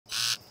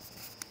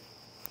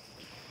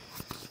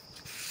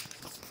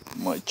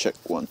Mic check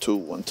 1 2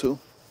 1 2.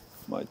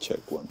 Mic check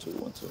 1 2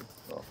 1 2.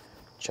 Oh,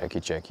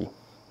 Checky.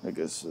 I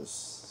guess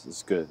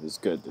it's good. It's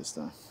good this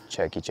time.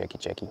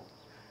 Checky.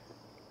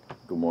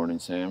 Good morning,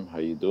 Sam. How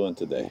you doing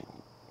today?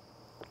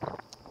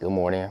 Good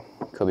morning.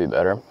 Could be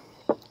better.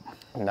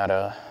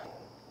 Not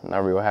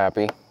real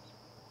happy.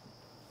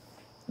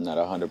 Not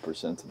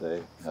 100%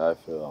 today. I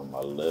feel I'm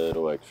a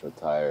little extra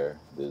tired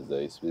these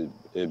days.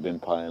 It's been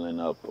piling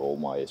up all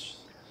my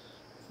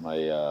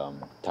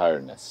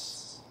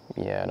tiredness.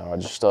 Yeah, no,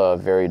 just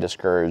very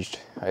discouraged.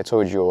 I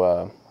told you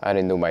I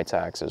didn't do my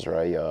taxes,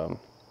 right? Oh,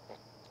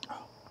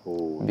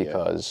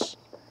 Because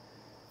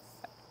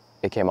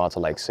it came out to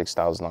like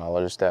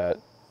 $6,000 that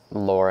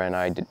Laura and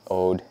I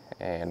owed,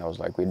 and I was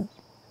like, we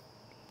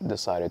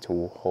decided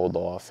to hold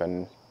off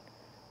and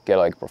get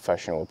like a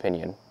professional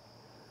opinion.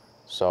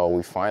 So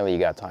we finally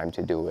got time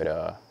to do it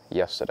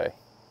yesterday.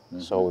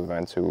 Mm-hmm. So we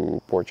went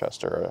to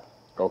Portchester,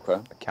 Okay.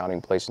 accounting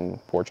place in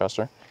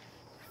Portchester.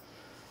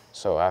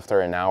 So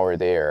after an hour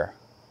there,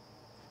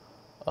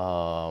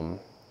 he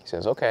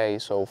says, okay,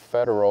 so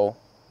federal,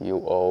 you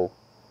owe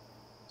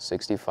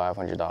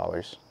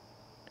 $6,500.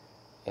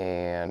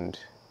 And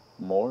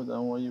More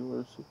than what you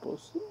were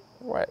supposed to?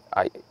 right,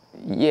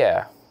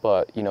 yeah,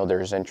 but you know,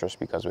 there's interest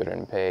because we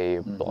didn't pay,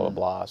 blah, blah,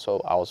 blah. So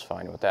I was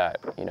fine with that,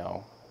 you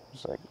know.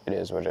 It's like, it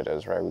is what it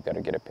is, right? We got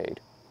to get it paid.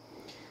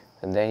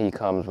 And then he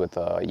comes with,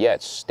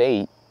 it's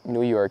state,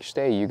 New York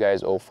State, you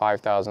guys owe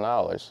 $5,000.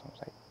 I was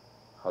like,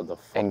 How the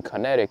fuck? in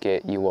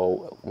Connecticut, you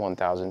owe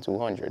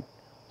 $1,200.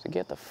 So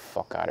get the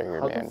fuck out of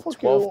here, man.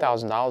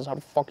 $12,000? How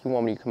the fuck you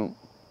want me to come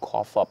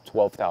cough up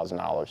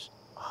 $12,000?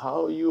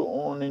 How you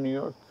own in New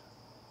York?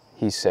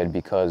 He said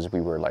because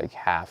we were like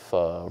half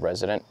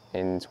resident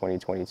in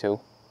 2022.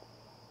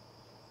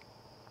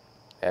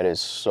 That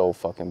is so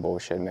fucking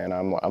bullshit, man.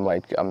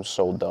 I'm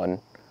so done.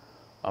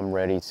 I'm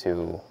ready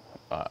to,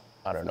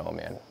 I don't know,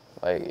 man.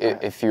 Like,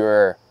 if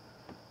you're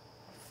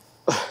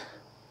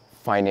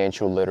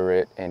financial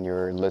literate and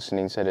you're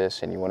listening to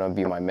this and you want to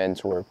be my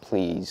mentor,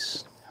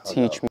 please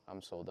teach me.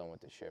 I'm so done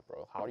with this shit,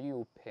 bro. How do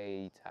you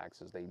pay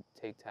taxes? They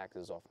take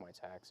taxes off my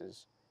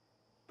taxes.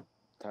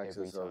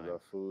 Taxes of the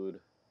food.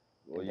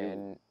 Well, and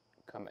then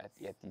come at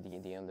the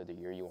end of the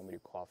year, you want me to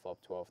cough up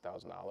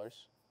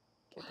 $12,000?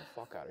 Get the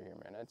fuck out of here,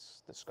 man.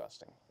 That's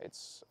disgusting.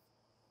 It's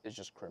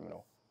just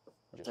criminal.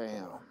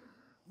 Damn,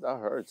 that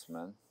hurts,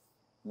 man.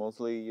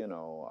 Mostly, you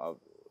know,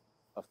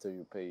 after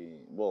you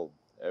pay, well,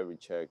 every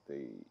check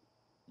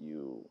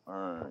you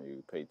earn,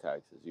 you pay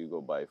taxes. You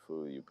go buy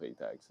food, you pay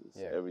taxes.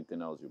 Yeah.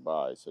 Everything else you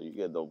buy, so you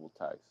get double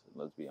tax.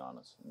 Let's be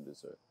honest in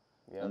this earth.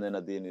 Yeah. And then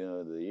at the end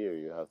of the year,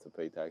 you have to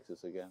pay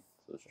taxes again.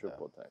 So it's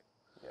triple tax.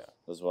 Yeah.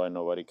 That's why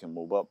nobody can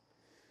move up.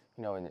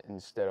 You know,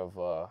 instead of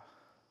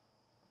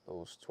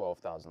those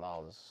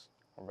 $12,000,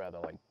 I'd rather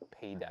like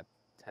pay that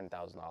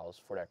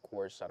 $10,000 for that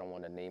course. I don't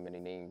want to name any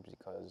names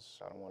because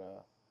I don't want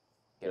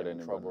to get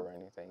in trouble or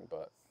anything.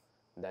 But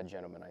that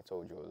gentleman I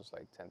told you was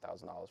like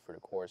 $10,000 for the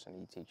course, and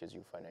he teaches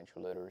you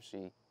financial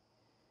literacy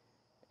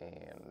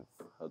and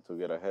how to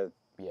get ahead.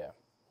 Yeah.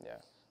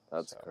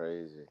 That's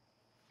crazy.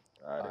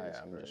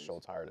 I'm just so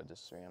tired of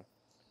this, man.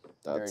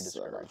 Very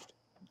discouraged.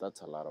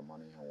 That's a lot of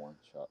money in one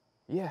shot.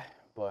 Yeah,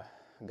 but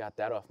got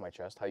that off my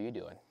chest. How you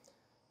doing?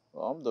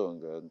 Well, I'm doing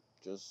good.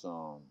 Just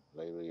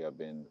lately I've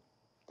been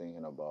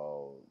thinking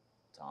about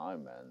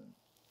time and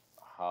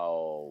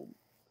how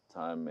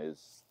time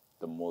is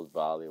the most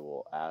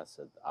valuable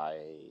asset I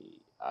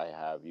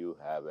have, you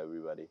have,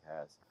 everybody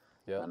has.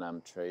 Yeah. And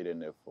I'm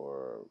trading it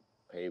for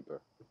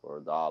paper, for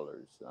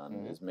dollars,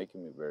 and it's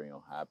making me very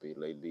unhappy.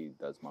 Lately,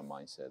 that's my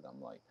mindset.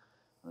 I'm like,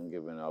 I'm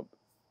giving up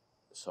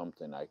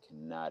something I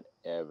cannot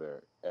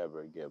ever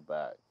get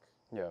back.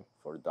 Yeah.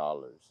 For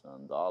dollars.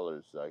 And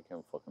dollars, I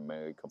can fucking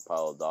make a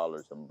pile of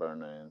dollars and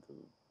burn it into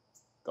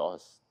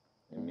dust.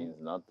 It means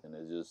nothing.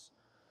 It's just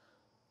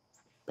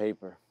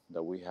paper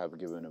that we have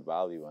given a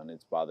value, and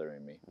it's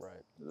bothering me.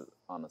 Right.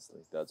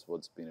 Honestly, that's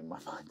what's been in my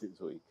mind this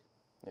week.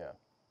 Yeah.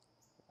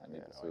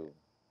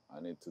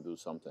 I need to do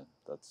something.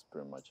 That's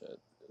pretty much it.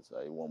 It's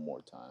like one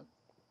more time.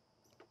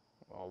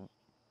 Well,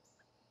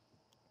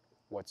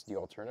 what's the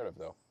alternative,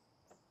 though?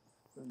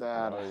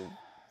 That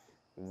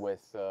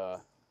with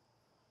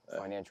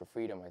financial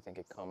freedom, I think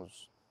it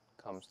comes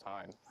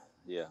time.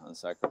 Yeah, and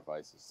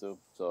sacrifices too.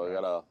 So I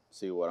gotta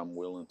see what I'm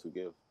willing to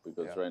give,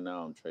 because right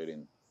now I'm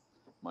trading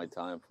my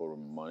time for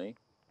money.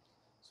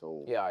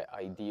 So yeah,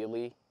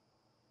 ideally,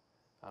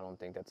 I don't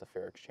think that's a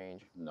fair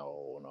exchange.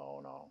 No.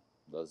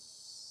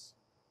 That's,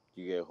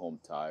 you get home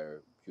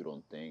tired. You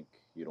don't think.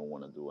 You don't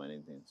want to do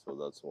anything. So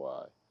that's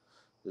why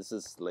this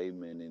is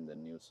enslavement in the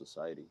new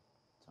society.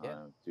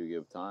 Time. Yeah. You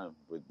give time.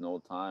 With no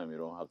time, you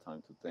don't have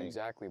time to think.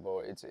 Exactly, bro.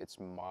 It's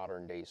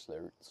modern day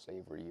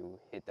slavery. You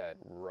hit that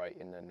right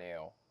in the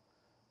nail.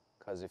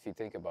 Because if you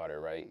think about it,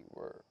 right,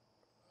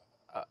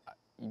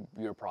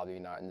 you're probably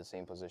not in the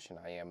same position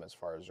I am as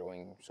far as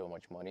owing so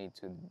much money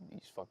to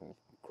these fucking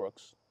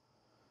crooks.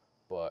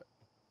 But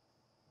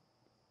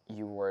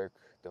you work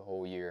the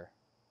whole year.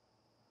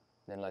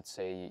 Then let's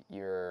say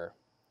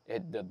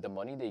the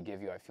money they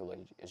give you, I feel like,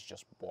 is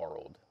just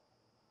borrowed.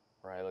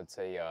 right? Let's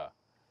say,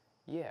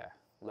 yeah,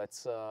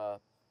 let's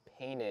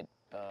paint it,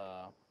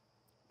 uh,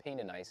 paint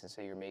it nice and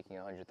say you're making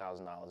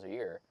 $100,000 a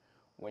year,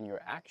 when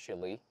you're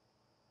actually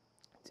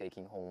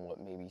taking home what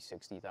maybe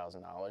 $60,000,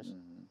 Mm-hmm.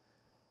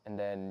 and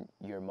then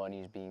your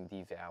money is being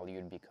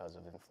devalued because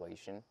of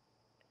inflation.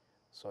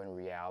 So in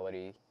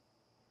reality,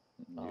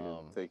 You're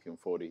um, taking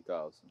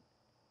 40,000.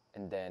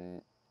 and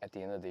then at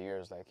the end of the year,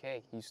 it's like,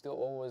 hey, you still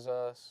owe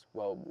us.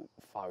 Well,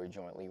 file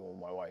jointly with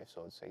my wife,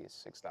 so let's say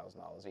it's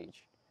 $6,000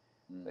 each.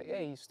 Like, Mm-hmm.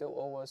 hey, you still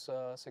owe us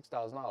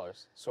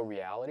 $6,000. So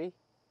reality,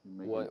 You're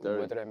making what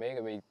 30, did I make?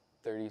 I made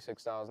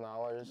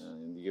 $36,000.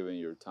 and giving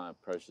your time,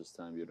 precious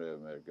time, you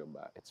never get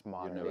back. It's You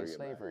modern never day get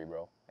back. slavery,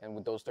 bro. And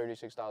with those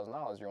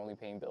 $36,000, you're only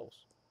paying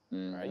bills.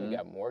 Right? You Mm-hmm.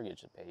 got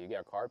mortgage to pay. You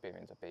got car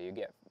payment to pay. You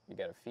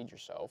got to feed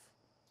yourself.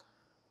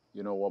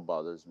 You know what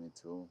bothers me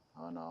too,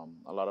 and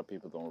a lot of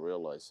people don't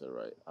realize it,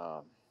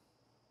 right?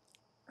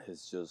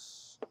 It's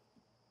just,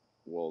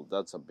 well,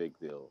 that's a big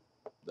deal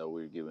that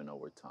we're giving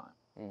our time.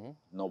 Mm-hmm.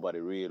 Nobody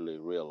really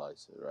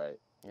realizes it, right?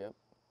 Yep.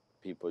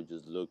 People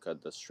just look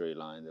at the straight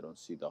line; they don't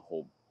see the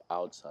whole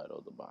outside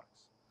of the box.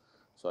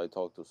 So I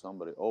talked to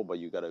somebody. Oh, but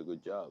you got a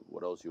good job.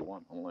 What else you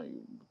want? I'm like,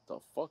 what the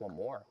fuck? One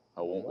more.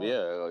 I One want. more.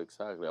 Yeah,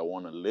 exactly. I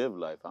want to live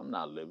life. I'm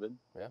not living.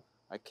 Yeah.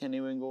 I can't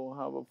even go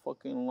have a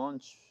fucking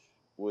lunch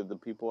with the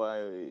people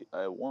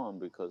I want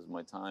because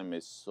my time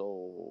is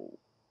so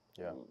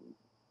Yeah.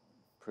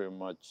 pretty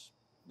much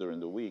during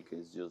the week.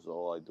 It's just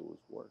all I do is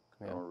work.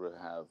 I Yeah. don't really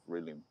have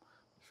really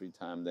free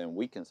time. Then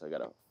weekends I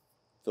gotta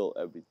fill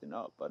everything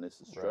up, and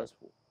it's Right.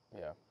 stressful.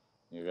 Yeah.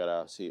 You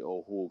gotta see,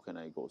 oh, who can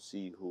I go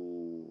see?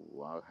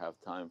 Who I have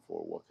time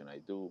for? What can I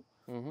do?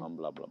 Mm-hmm.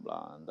 Blah blah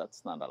blah. And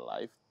that's not a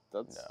life.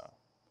 No.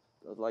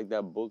 That's like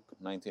that book,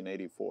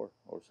 1984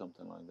 or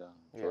something like that.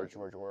 Yeah. George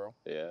Orwell.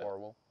 Yeah.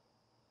 Orwell.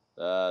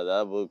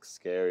 That book's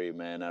scary,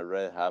 man. I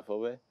read half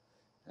of it,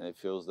 and it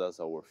feels that's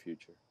our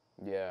future.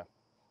 Yeah.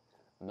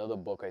 Another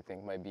book I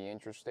think might be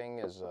interesting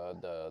is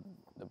the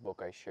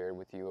book I shared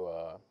with you,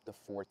 The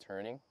Fourth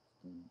Turning.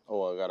 Mm.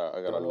 Oh, I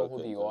gotta Don't know look who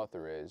the into it.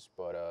 author is,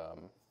 but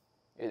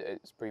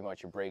it's pretty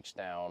much it breaks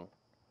down.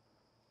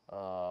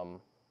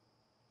 Um,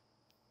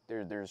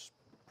 there's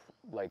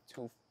like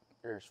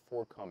there's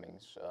four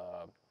comings.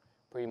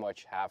 Pretty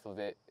much half of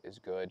it is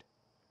good,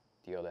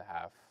 the other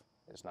half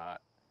is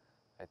not.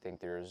 I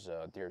think I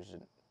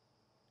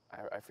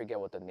forget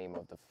what the name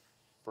of the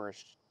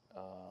first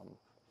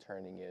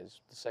turning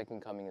is. The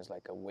second coming is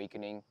like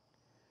awakening.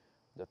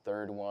 The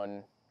third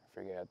one, I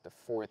forget. The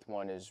fourth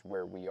one is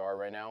where we are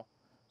right now.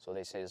 So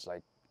they say it's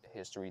like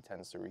history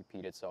tends to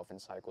repeat itself in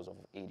cycles of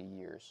 80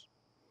 years.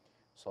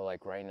 So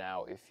like right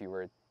now, if you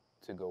were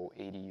to go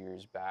 80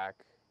 years back,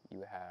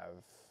 you have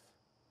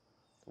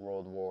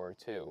World War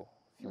II.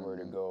 If you were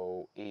to Mm-hmm.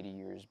 go 80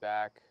 years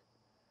back,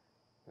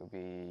 it would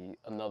be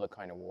another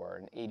kind of war.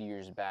 And 80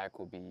 years back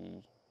would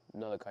be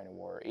another kind of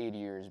war. 80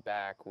 years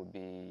back would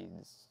be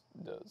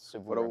the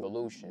Civil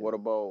Revolution. What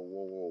about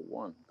World War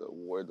One?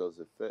 Where does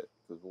it fit?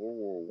 Because World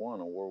War One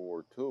and World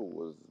War Two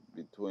was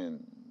between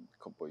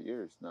a couple of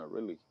years, not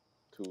really,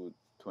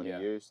 20 Yeah.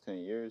 years, 10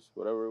 years,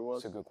 whatever it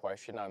was. It's a good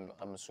question. I'm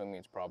assuming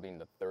it's probably in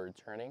the third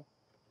turning.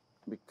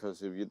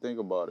 Because if you think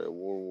about it,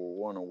 World War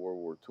One and World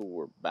War Two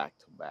were back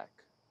to back.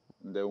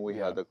 And then we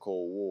Yeah. had the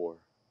Cold War.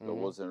 That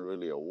Mhm. wasn't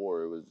really a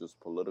war. It was just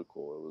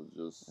political. It was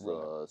just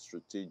Right.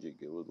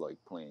 strategic. It was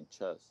like playing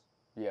chess.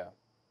 Yeah.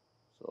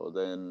 So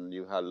then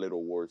you had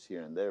little wars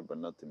here and there, but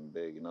nothing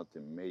big,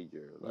 nothing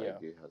major like Yeah.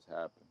 it has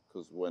happened.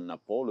 Because when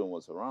Napoleon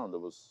was around, it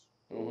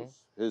Mhm.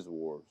 was his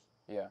wars.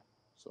 Yeah.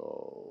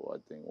 So I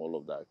think all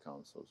of that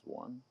counts as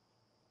one.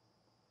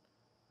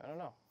 I don't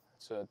know.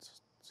 It's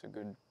a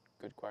good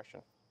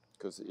question.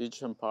 Because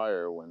each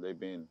empire, when they've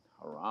been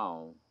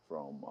around,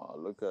 from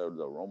look at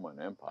the Roman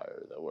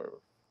Empire,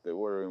 they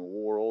were in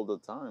war all the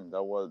time.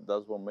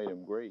 That's what made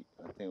them great.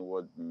 I think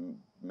what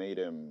made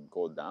them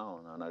go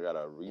down, and I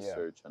gotta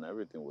research and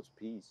everything, was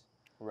peace.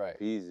 Right.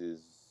 Peace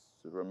is,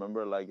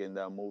 remember like in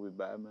that movie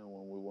Batman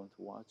when we went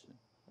to watch it,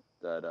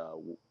 that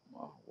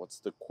what's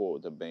the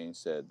quote that Bane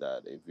said,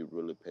 that if you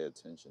really pay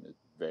attention,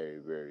 it's very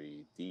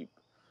very deep.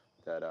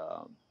 That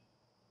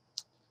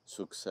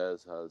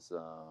success has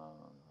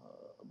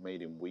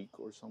made him weak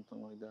or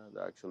something like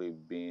that. Actually,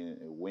 being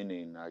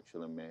winning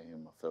actually made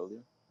him a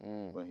failure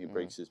Mm. when he Mhm.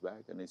 breaks his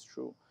back, and it's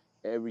true.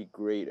 Every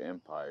great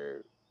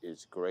empire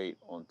is great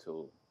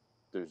until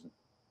there's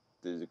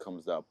there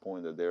comes that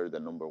point that they're the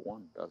number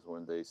one. That's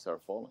when they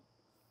start falling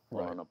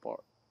Right.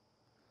 apart.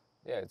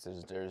 Yeah.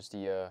 There's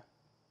the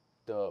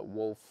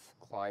wolf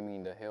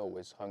climbing the hill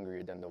is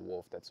hungrier than the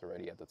wolf that's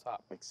already at the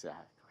top.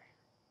 Exactly.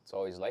 It's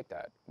always like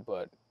that.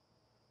 But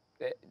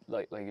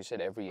like you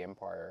said, every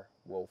empire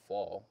will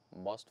fall,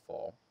 must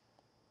fall.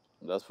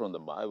 That's from the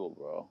Bible,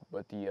 bro.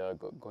 But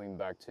going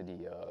back to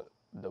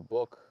the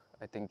book,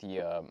 I think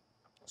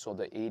so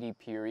the 80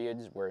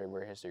 periods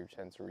where history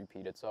tends to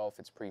repeat itself,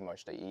 it's pretty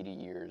much the 80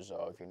 years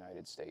of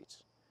United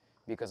States.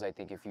 Because I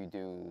think if you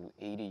do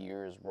 80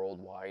 years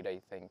worldwide,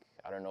 I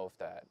don't know if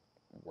that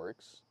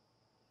works.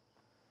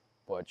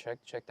 But check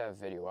that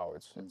video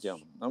out. Yeah,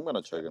 I'm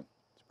gonna check it.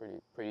 It's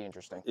pretty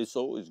interesting. It's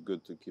always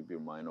good to keep your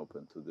mind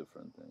open to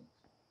different things.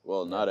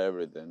 Well, Yeah. not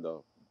everything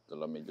though. So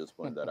let me just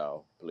point that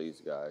out,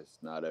 please, guys.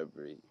 Not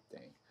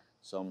everything.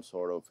 Some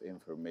sort of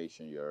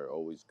information you're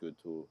always good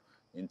to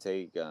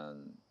intake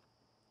and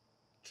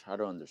try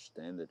to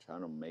understand it, try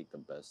to make the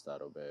best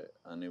out of it,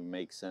 and it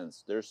makes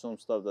sense. There's some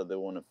stuff that they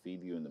want to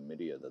feed you in the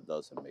media that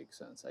doesn't make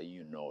sense, and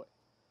you know it.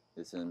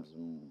 It seems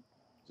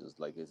just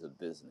like it's a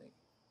Disney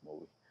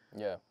movie.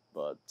 Yeah.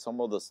 But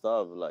some of the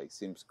stuff like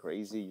seems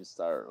crazy. You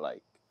start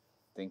like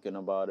thinking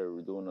about it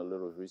or doing a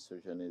little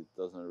research, and it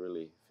doesn't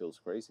really feels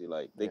crazy.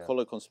 Like they Yeah. call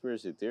it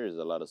conspiracy theories,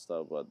 a lot of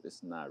stuff, but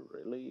it's not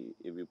really.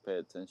 If you pay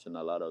attention,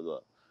 a lot of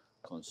the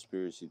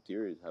conspiracy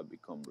theories have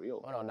become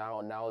real. Well,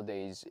 no,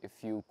 nowadays,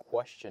 if you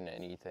question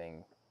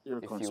anything, You're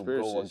if you go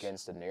conspiracies.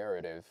 against the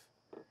narrative,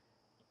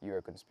 you're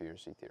a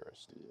conspiracy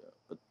theorist. Yeah,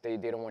 but They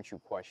don't want you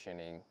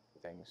questioning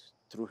things.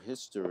 through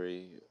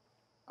history,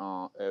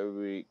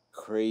 every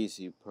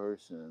crazy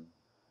person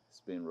has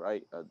been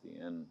right at the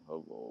end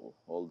of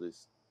all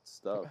this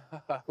stuff.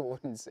 I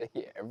wouldn't say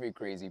every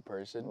crazy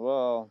person,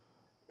 Well,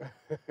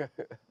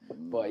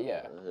 but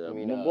yeah, I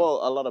mean,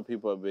 well, a lot of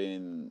people have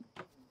been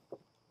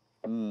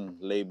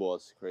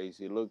labeled as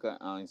crazy. Look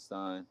at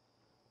Einstein.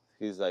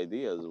 His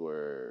ideas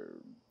were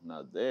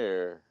not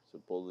there.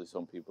 Supposedly,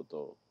 some people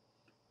thought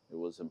it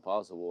was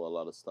impossible, a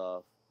lot of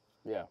stuff.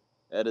 yeah,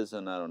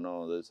 Edison, I don't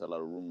know. There's a lot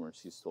of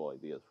rumors he stole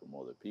ideas from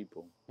other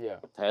people. yeah,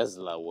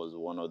 Tesla was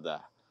one of the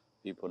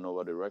people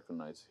nobody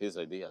recognized. His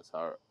ideas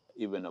are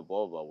even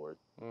above our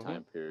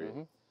time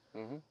period.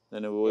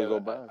 Then if we yeah. go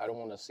But back. I don't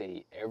want to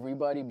say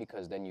everybody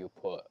because then you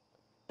put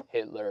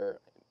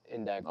Hitler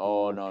in that group.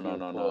 Oh, no, no, you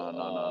no, put, no,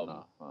 no,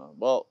 no, no.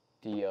 Well,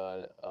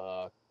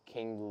 the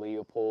King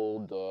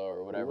Leopold or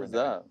who whatever was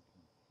that?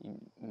 he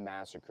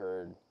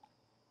massacred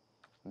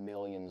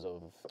millions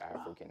of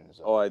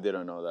Africans. Oh, I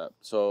didn't know that.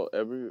 So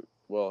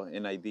well,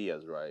 in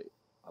ideas, right?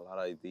 A lot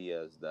of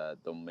ideas that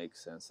don't make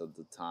sense at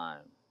the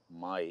time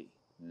might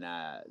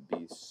not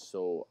be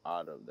so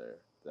out of there.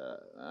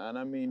 And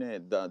I mean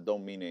it.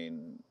 Don't mean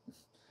in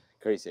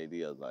crazy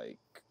ideas like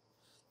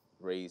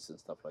race and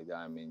stuff like that.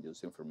 I mean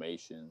just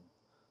information.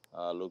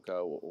 Look at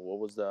what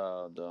was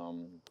the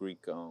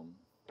Greek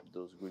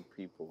those Greek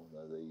people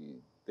that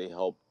they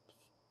help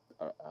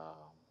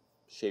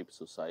shape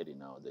society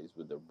nowadays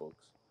with their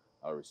books.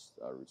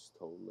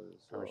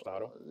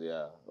 Aristotle?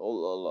 Yeah,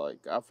 all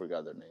like I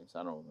forgot their names.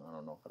 I don't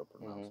know how to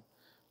pronounce.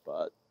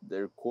 But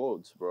their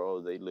quotes,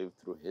 bro, they live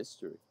through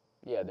history.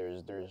 Yeah,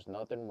 there's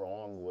nothing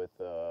wrong with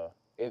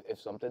if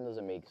something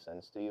doesn't make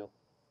sense to you,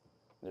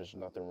 there's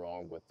nothing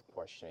wrong with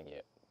questioning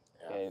it.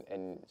 Yeah.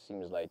 And it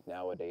seems like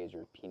nowadays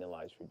you're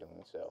penalized for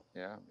doing so.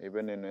 Yeah,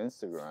 even in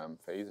Instagram,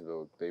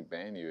 Facebook, they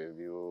ban you if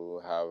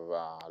you have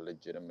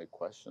legitimate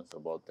questions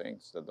about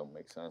things that don't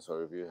make sense,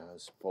 or if you have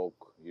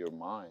spoke your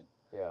mind.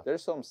 Yeah.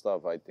 There's some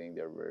stuff I think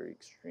they're very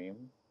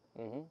extreme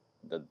Mm-hmm.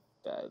 that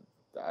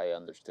I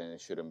understand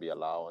it shouldn't be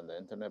allowed on the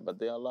internet, but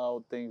they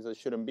allow things that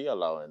shouldn't be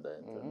allowed on the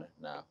internet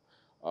now.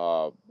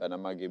 And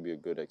I'm gonna give you a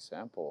good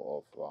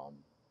example of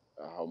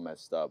how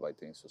messed up I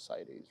think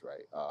society is.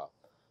 Right,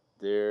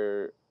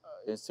 their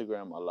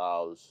Instagram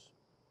allows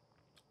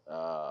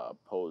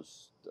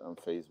posts on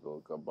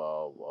Facebook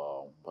about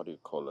what do you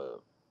call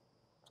it?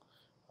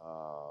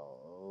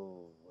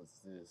 What's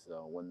this?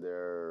 When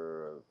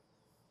they're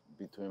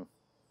between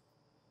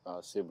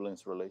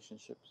siblings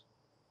relationships.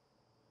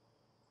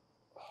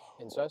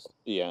 Incest?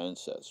 Yeah,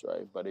 incest,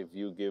 right? But if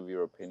you give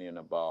your opinion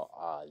about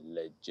a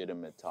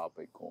legitimate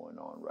topic going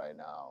on right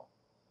now,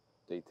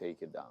 they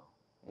take it down.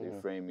 They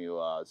frame you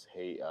as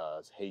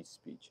hate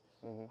speech.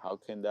 How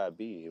can that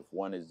be if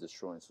one is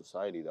destroying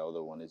society, the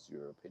other one is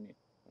your opinion?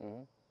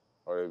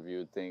 Or if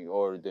you think,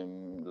 or they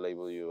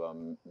label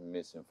you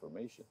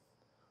misinformation.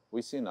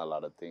 We've seen a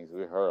lot of things.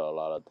 We heard a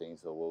lot of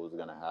things of what was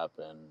gonna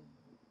happen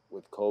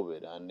with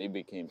COVID, and it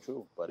became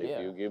true. But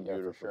if you give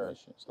your information,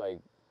 sure. It's like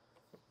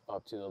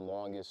up to the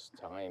longest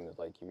time, it's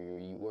like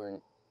you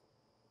weren't.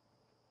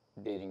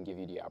 They didn't give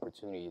you the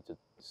opportunity to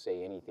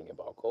say anything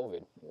about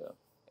COVID. Yeah.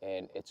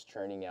 And it's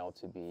turning out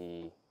to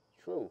be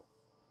true.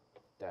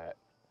 That.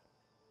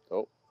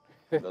 Oh,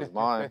 that's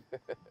mine.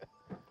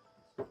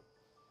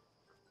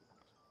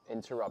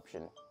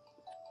 Interruption.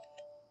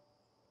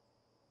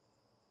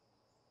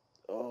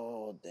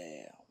 Oh,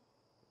 damn.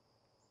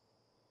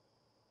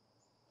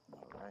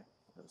 All right,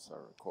 let's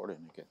start recording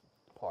again.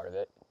 Part of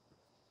it.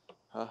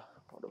 Huh?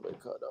 Part of it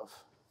cut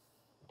off.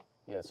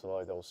 Yeah, so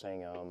like I was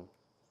saying,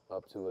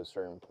 up to a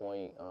certain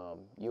point,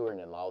 you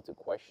weren't allowed to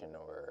question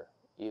or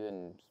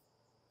even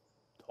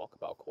talk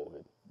about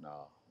COVID.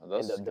 No,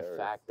 that's and the scary.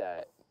 fact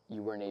that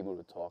you weren't able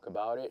to talk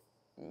about it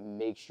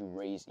makes you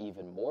raise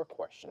even more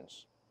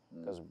questions.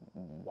 Because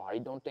why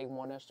don't they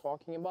want us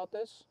talking about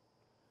this?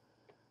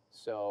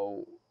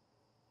 So,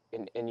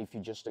 and if you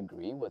just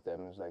agree with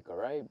them, it's like, all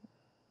right,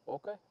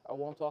 okay, I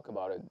won't talk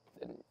about it.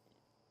 And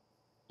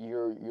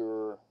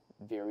you're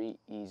very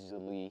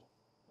easily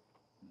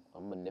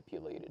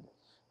manipulated.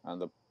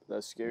 And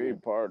the scary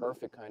part.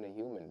 Perfect kind of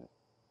human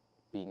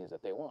beings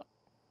that they want.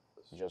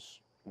 Just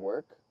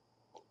work,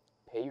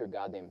 pay your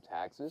goddamn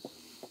taxes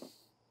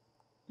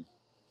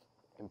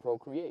and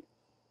procreate.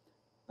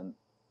 And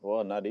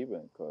well, not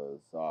even because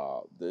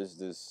there's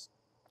this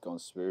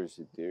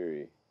conspiracy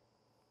theory,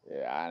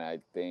 yeah, and I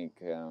think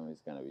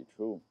it's gonna be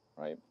true,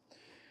 right?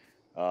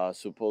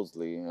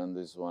 Supposedly, and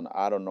this one,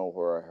 I don't know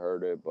where I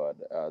heard it, but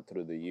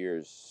through the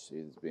years,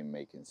 it's been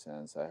making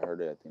sense. I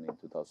heard it, I think, in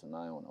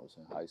 2009 when I was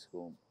in high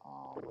school.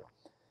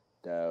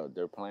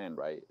 Their plan,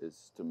 right,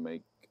 is to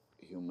make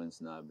humans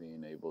not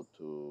being able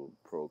to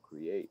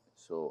procreate.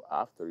 So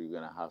after you're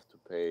gonna have to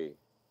pay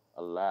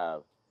a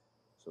lab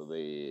so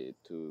they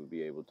to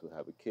be able to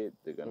have a kid.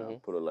 They're gonna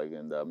put it like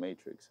in the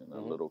Matrix in a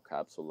little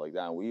capsule like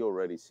that. And we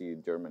already see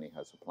Germany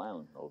has a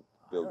plan of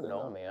I don't building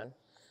know, a. man.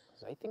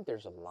 'Cause I think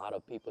there's a lot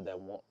of people that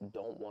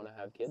don't want to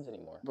have kids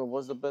anymore. But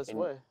what's the best And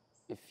way?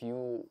 if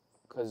you,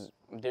 because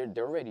they're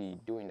already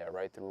doing that,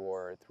 right? Through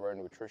our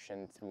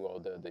nutrition, through all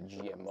the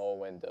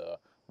GMO and the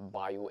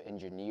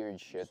bioengineered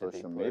shit that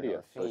they Social put in media,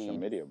 our feed. social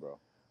media, bro.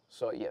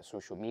 So yeah,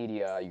 social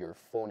media, your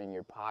phone in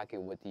your pocket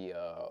with the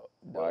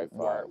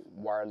Wi-Fi.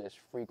 wireless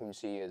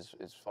frequency is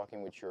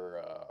fucking with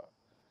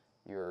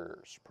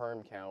your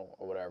sperm count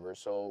or whatever.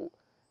 So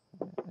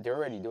they're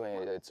already doing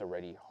it. It's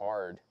already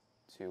hard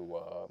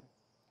to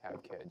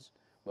have kids,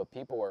 but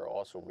people are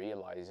also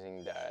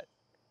realizing that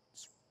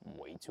it's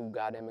way too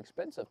goddamn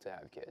expensive to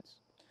have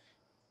kids.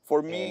 For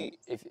And me,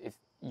 if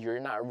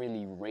you're not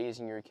really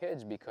raising your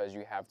kids because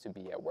you have to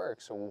be at work,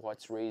 so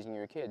what's raising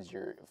your kids?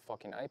 Your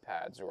fucking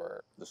iPads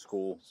or the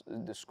school.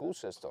 the school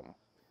system.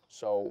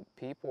 So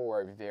people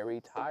are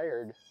very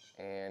tired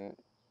and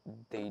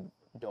they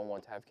don't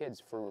want to have kids.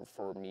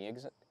 For me,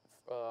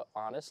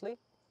 honestly,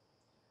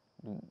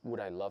 would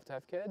I love to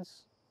have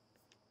kids?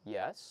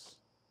 Yes,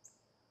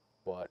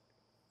 but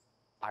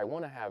I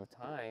want to have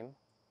time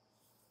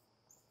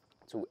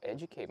to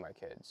educate my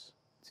kids,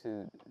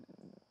 to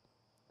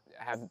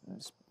have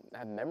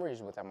have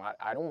memories with them.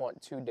 I don't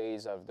want 2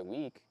 days of the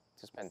week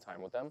to spend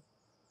time with them.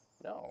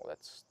 No,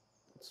 that's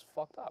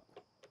fucked up.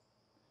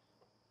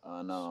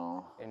 And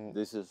And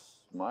this is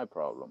my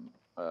problem.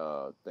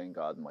 Thank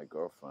God my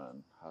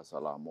girlfriend has a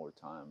lot more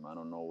time. I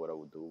don't know what I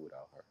would do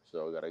without her.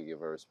 So I gotta give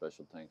her a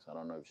special thanks. I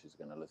don't know if she's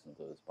gonna listen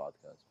to this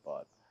podcast,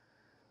 but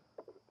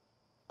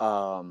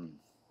um,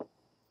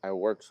 I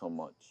work so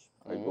much.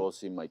 I go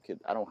see my kid.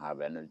 I don't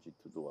have energy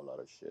to do a lot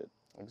of shit,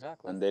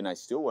 exactly. and then I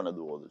still want to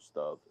do other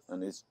stuff,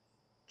 and it's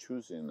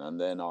choosing, and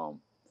then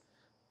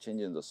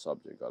changing the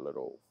subject a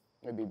little.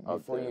 Maybe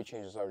before you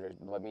change the subject,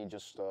 let me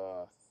just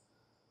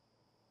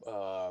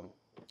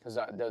because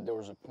there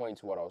was a point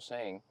to what I was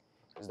saying,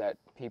 is that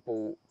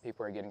people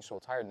are getting so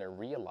tired and they're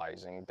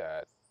realizing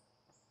that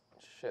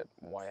shit,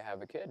 why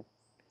have a kid?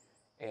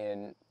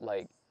 And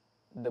like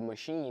the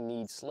machine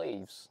needs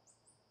slaves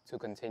to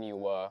continue,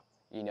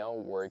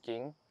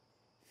 working,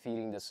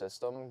 feeding the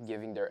system,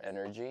 giving their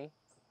energy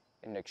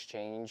in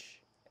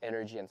exchange,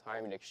 energy and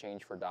time in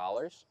exchange for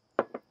dollars,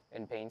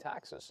 and paying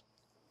taxes.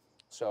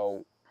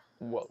 So,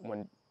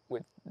 when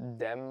with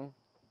them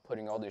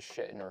putting all this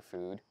shit in our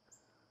food,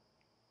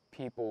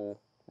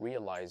 people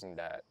realizing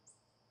that,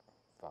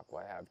 fuck,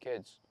 why have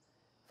kids?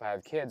 If I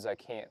have kids, I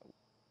can't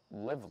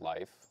live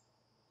life.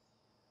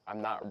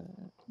 I'm not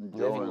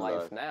living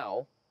life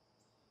now.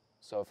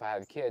 So if I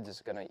have kids,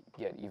 it's gonna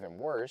get even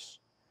worse.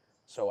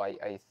 So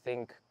I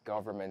think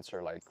governments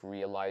are like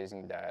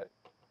realizing that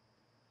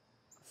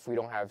if we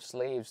don't have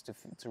slaves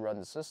to run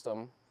the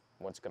system,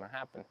 what's gonna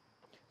happen?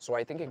 So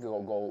I think it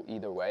will go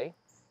either way.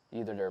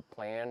 Either their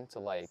plan to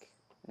like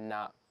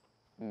not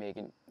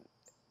making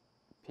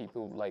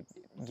people like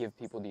give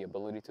people the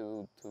ability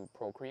to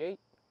procreate,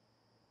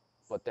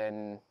 but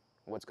then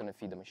what's gonna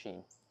feed the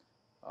machine?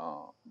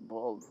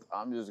 Well,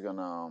 I'm just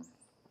gonna.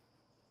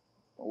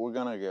 We're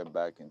gonna get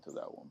back into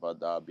that one,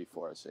 but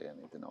before I say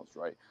anything else,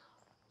 right?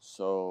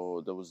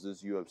 So there was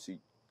this UFC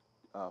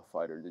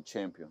fighter, the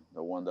champion,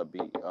 the one that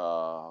beat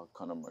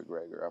Conor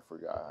McGregor. I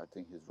forgot. I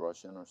think he's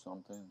Russian or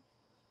something.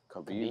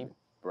 Khabib,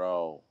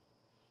 bro.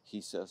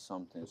 He says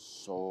something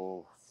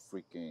so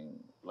freaking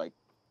like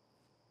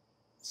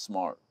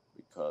smart,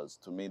 because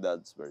to me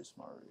that's very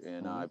smart.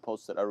 And I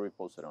reposted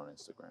on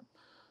Instagram.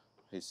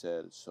 He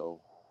said,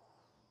 "So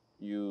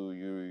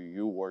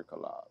you work a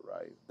lot,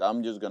 right?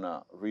 I'm just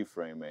gonna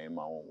reframe it in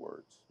my own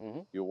words.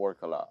 You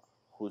work a lot.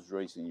 Who's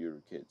raising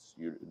your kids?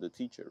 You, the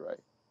teacher, right?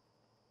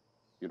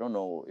 You don't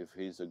know if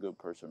he's a good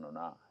person or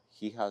not.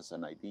 He has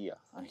an idea,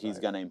 and he's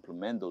gonna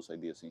implement those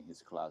ideas in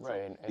his classroom.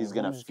 Right, and he's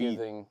gonna who's feed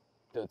giving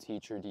the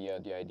teacher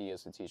the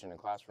ideas to teach in the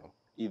classroom?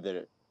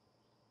 Either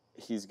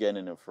he's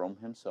getting it from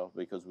himself,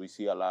 because we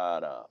see a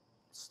lot of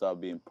stuff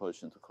being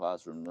pushed into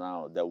classroom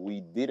now that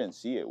we didn't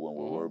see it when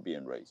we were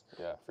being raised.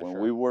 Yeah, for when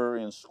sure. we were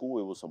in school,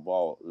 it was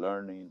about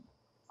learning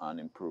and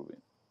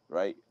improving,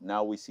 right?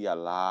 Now we see a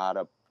lot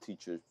of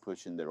teachers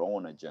pushing their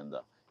own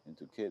agenda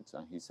into kids,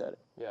 and he said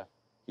it. Yeah.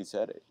 He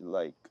said it.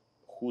 Like,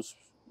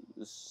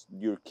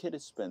 your kid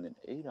is spending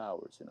 8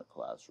 hours in a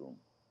classroom,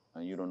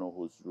 and you don't know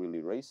who's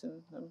really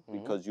raising them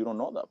because you don't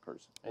know that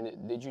person.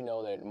 And did you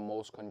know that in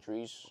most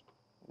countries,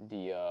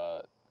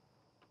 the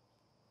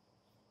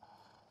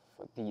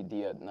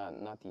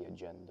not the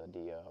agenda,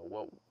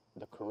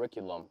 the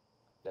curriculum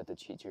that the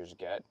teachers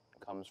get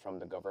comes from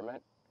the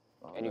government.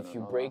 I And if didn't you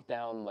know break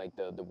down like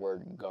the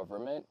word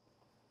government,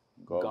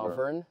 that. Govern.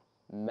 govern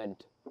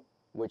meant,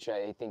 which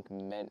I think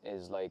meant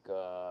is like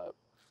the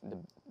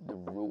the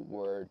root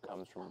word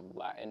comes from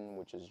Latin,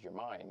 which is your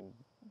mind.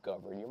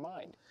 Govern your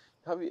mind.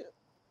 Have you?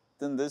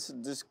 Then this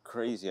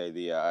crazy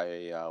idea.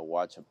 I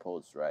watch a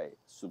post, right?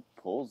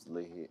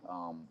 Supposedly,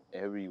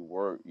 every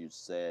word you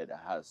said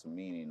has a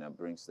meaning that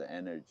brings the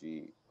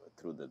energy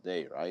through the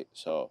day, right?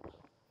 So,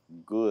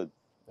 good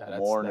Yeah, that's a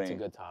morning,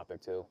 good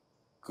topic too.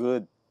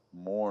 good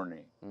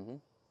morning. Hmm.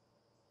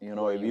 You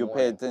know, What are if you you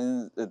pay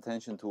mourning?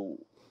 attention to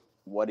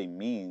what it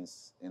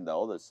means in the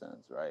other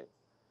sense, right?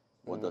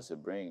 What Hmm. does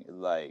it bring?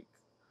 Like,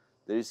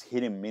 there's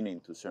hidden meaning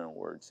to certain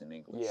words in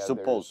English. Yeah,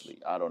 Supposedly,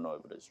 I don't know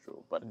if it is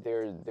true, but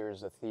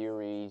there's a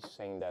theory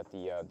saying that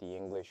the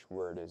English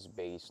word is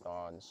based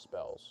on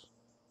spells.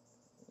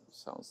 it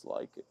sounds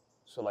like it.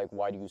 So like,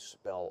 why do you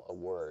spell a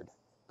word?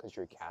 Because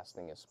you're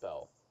casting a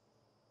spell.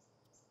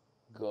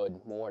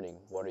 Good morning.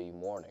 What are you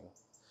mourning?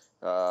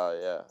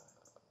 Yeah.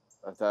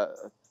 That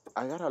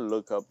I gotta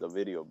look up the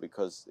video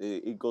because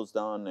it goes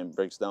down and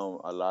breaks down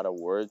a lot of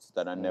words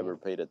that I never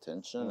paid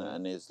attention,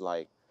 and it's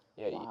like,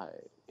 Yeah, why?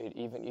 it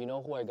even you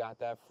know who I got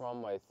that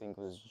from? I think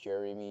it was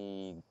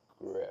Jeremy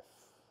Griff.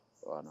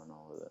 Oh, I don't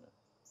know who that is.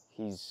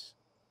 He's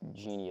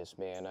genius,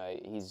 man.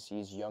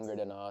 He's younger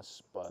than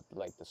us, but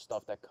like the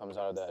stuff that comes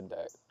out of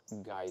that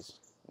guy's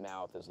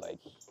mouth is like,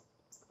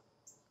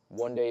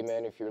 one day,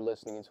 man, if you're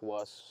listening to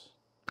us,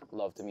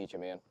 love to meet you,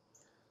 man.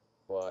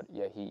 But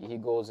yeah, he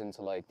goes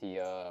into like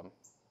the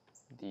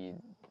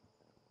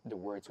the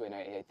word too, and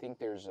I think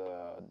there's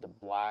the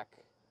Black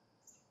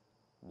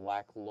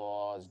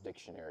Laws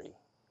Dictionary,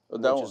 Oh,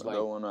 which is that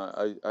like, one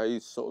I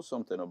saw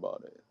something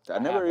about it. I I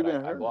never have it.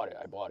 even I heard. bought it.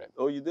 I bought it.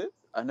 Oh, you did?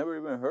 I never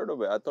even heard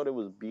of it. I thought it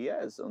was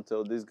BS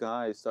until this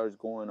guy starts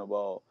going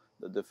about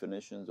the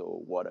definitions of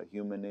what a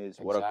human is,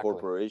 what a Exactly.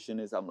 corporation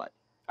is. I'm like,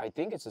 I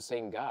think it's the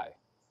same guy.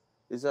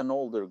 it's an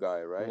older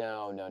guy, right?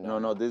 No, no, no, No,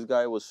 no. no. This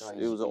guy was. No,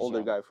 It was an he's older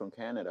young. guy from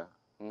Canada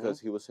Hmm. because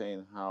he was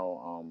saying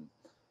how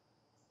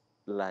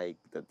like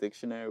the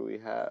dictionary we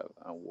have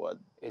and what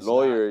It's not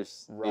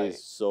lawyers right.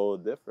 is so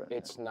different.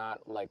 It's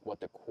not like what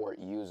the court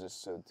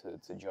uses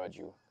to judge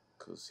you.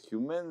 Because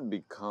human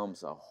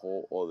becomes a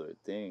whole other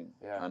thing.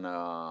 Yeah. And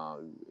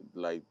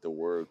like the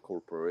word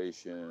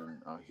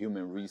corporation,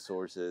 human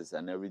resources,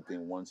 and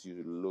everything, once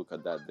you look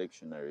at that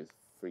dictionary,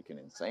 it's freaking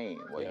insane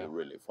what Yeah. you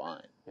really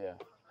find. Yeah.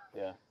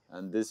 Yeah.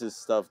 And this is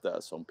stuff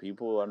that some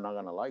people are not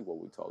going to like what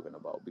we're talking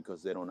about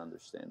because they don't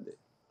understand it.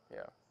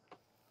 Yeah.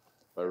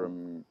 But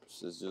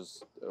it's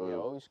just Yeah.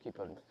 Always keep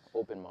an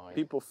open mind.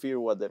 people fear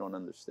what they don't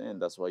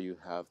understand. That's why you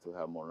have to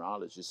have more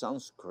knowledge. It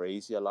sounds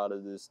crazy, a lot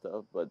of this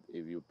stuff, but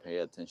if you pay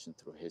attention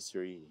through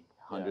history,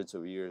 hundreds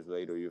of years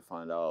later, you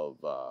find out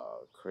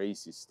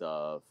crazy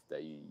stuff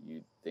that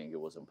you think it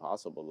was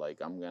impossible. Like,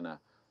 I'm going to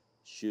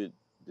shoot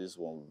this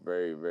one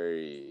very,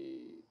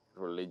 very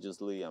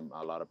religiously, and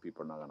a lot of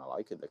people are not going to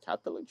like it. The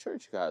Catholic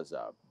Church has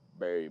a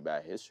very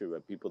bad history,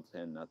 but people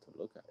tend not to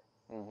look at it.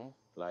 Mm-hmm.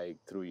 Like,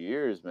 through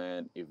years,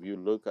 man, if you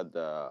look at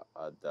the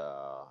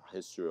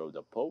history of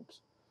the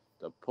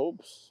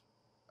popes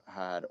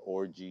had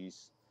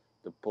orgies.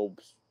 The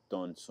popes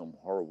done some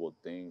horrible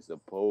things. The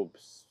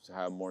popes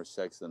have more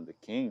sex than the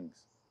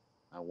kings,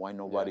 and why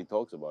nobody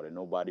talks about it?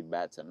 Nobody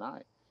bats an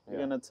eye. You're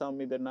gonna tell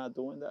me they're not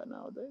doing that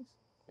nowadays?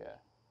 Yeah.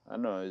 I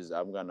know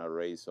I'm gonna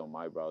raise some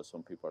eyebrows.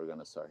 Some people are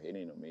gonna start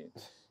hating on me,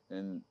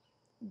 and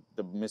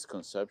the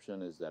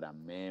misconception is that a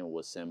man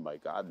was sent by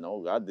God. No,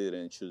 God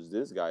didn't choose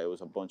this guy. It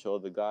was a bunch of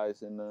other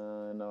guys in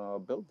a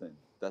building.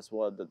 That's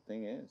what the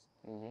thing is.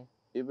 Mm-hmm.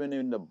 Even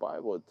in the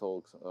Bible, it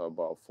talks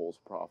about false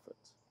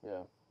prophets.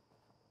 Yeah.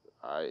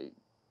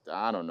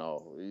 I don't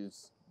know.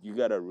 You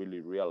gotta really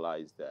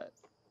realize that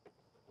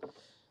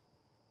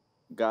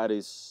God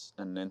is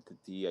an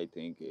entity. I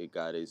think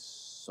God is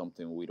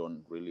something we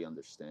don't really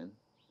understand.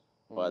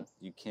 But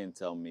you can't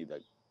tell me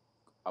that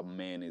a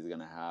man is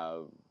gonna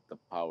have the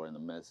power and the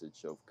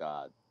message of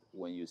God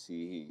when you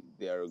see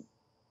they're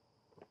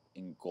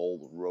in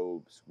gold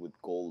robes with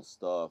gold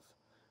stuff,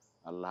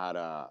 a lot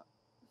of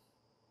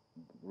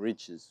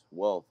riches,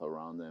 wealth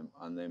around them,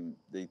 and then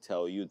they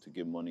tell you to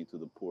give money to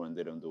the poor and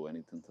they don't do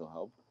anything to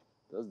help.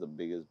 That's the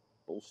biggest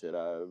bullshit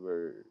I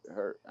ever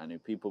heard. And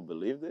if people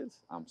believe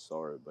this, I'm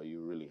sorry, but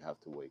you really have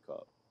to wake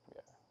up.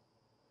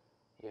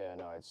 Yeah. Yeah.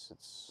 No,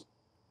 it's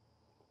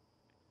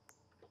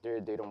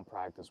they don't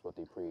practice what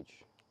they preach.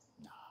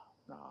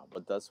 Nah,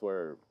 but that's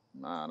where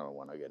I don't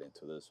want to get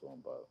into this one,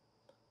 but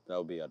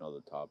that'll be another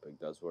topic.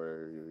 That's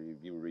where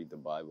if you read the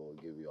Bible,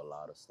 it'll give you a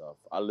lot of stuff.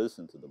 I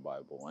listen to the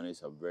Bible, and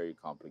it's a very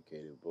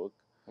complicated book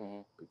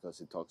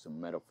because it talks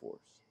in metaphors.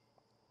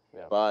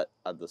 Yeah. But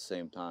at the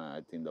same time,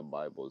 I think the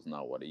Bible is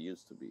not what it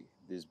used to be.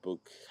 This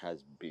book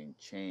has been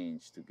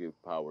changed to give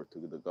power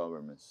to the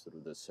governments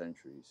through the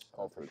centuries.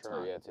 Oh, for sure.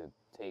 Time. Yeah, to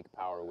take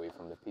power away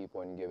from the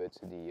people and give it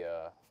to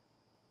the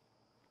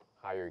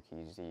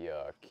hierarchies,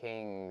 the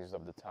kings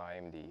of the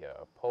time, the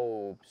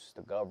popes,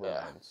 the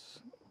governments.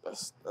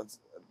 That's that's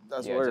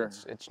that's Yeah, where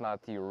it's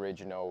not the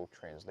original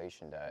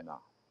translation that. nah.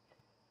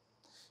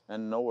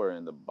 And nowhere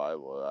in the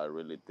Bible I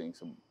really think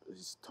it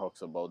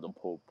talks about the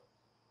Pope.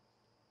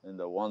 And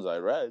the ones I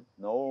read,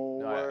 No,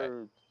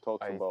 nowhere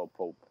talks I about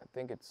Pope. I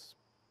think it's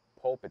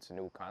Pope. It's a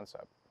new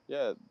concept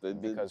Yeah, they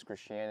did. because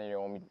Christianity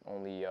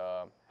only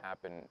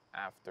happened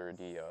after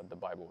the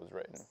Bible was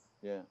written.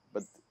 Yeah,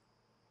 but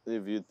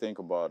if you think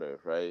about it,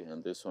 right,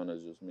 and this one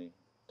is just me,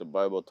 the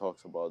Bible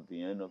talks about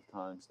the end of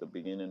times, the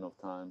beginning of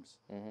times,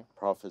 Mm-hmm.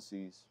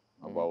 prophecies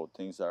Mm-hmm. about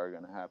things that are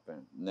gonna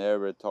happen.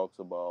 Never talks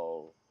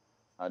about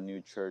a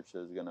new church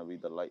that's gonna be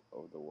the light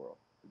of the world.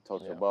 It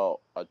talks Yeah.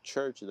 about a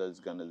church that's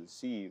gonna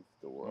deceive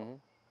the world.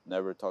 Mm-hmm.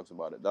 Never talks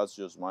about it. That's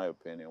just my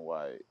opinion.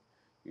 Why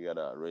you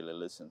gotta really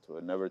listen to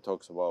it. Never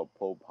talks about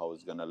Pope how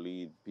it's gonna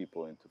lead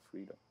people into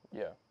freedom.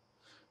 Yeah.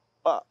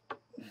 But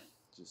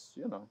just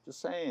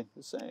just saying,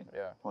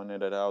 Yeah.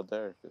 pointing it out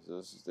there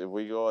because if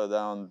we go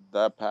down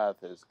that path,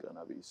 it's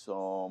gonna be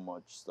so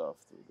much stuff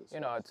through this.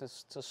 You know,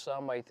 to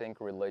some, I think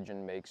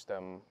religion makes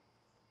them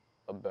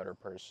a better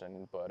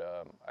person, but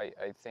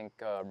I think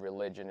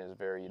religion is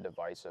very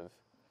divisive.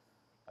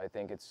 I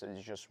think it's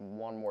just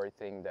one more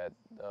thing that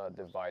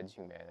divides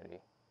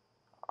humanity.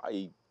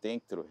 I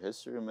think through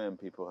history, man,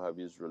 people have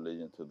used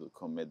religion to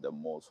commit the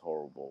most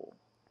horrible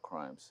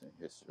crimes in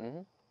history.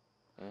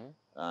 Mm-hmm. Mm-hmm.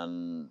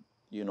 And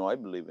I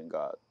believe in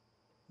God.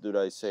 Did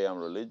I say I'm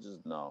religious?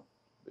 No,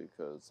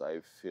 because I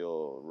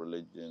feel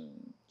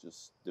religion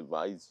just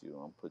divides you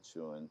and puts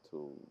you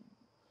into,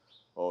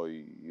 oh,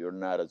 you're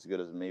not as good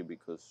as me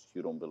because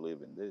you don't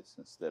believe in this,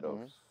 instead of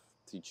Mm-hmm.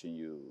 teaching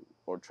you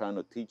or trying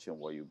to teach them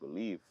what you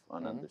believe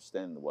and Mm-hmm.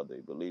 understand what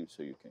they believe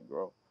so you can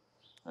grow.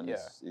 And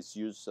Yeah. it's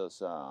used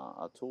as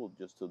a tool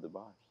just to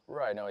divide.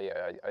 Right. No.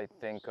 Yeah. I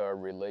think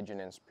religion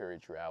and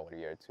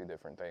spirituality are two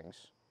different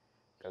things,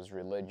 because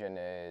religion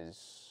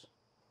is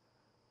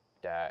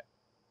that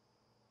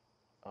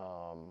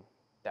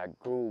that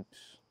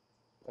group's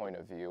point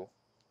of view,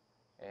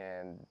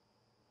 and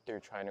they're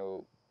trying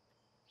to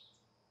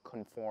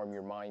conform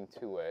your mind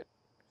to it.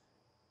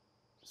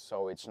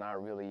 So it's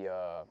not really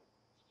a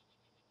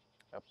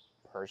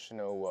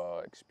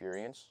personal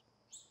experience.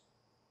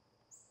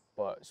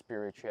 But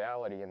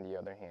spirituality, on the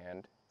other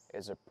hand,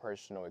 is a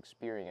personal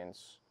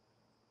experience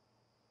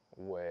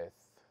with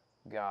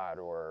God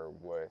or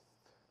with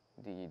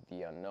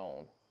the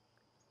unknown.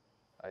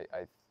 I,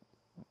 I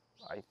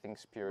I think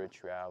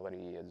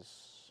spirituality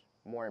is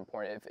more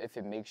important if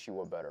it makes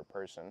you a better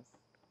person,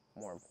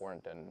 more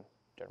important than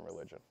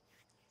religion.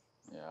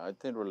 Yeah, I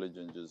think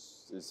religion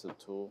just is a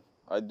tool.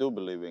 I do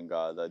believe in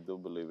God. I do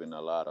believe in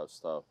a lot of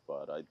stuff,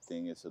 but I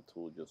think it's a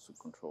tool just to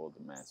control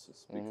the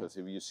masses. Mm-hmm. Because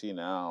if you see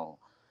now,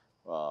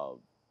 uh,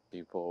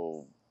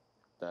 people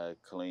that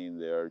claim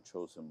they are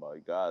chosen by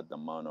God, the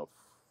amount of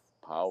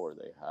power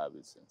they have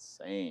is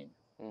insane.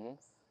 Mm-hmm.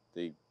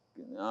 They,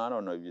 I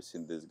don't know if you've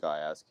seen this guy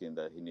asking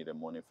that he needed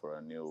money for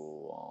a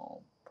new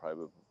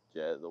private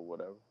jet or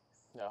whatever.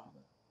 Yeah.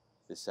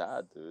 It's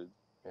sad, dude.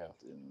 Yeah.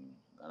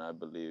 And I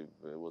believe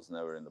it was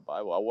never in the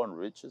Bible. I want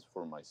riches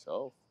for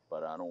myself,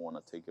 but I don't want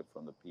to take it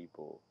from the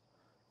people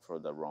for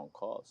the wrong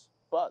cause.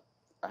 But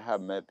I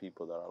have met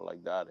people that are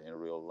like that in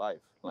real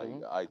life, like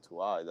eye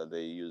to eye, that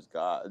they use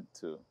God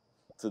to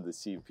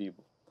deceive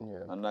people.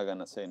 Yeah. I'm not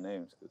gonna say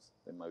names because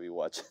they might be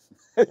watching.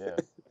 Yeah.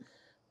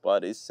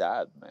 But it's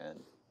sad, man.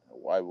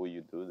 Why would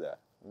you do that?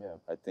 Yeah.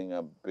 I think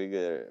a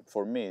bigger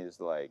for me is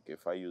like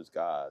if I use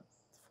God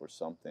for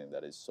something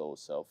that is so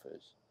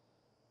selfish,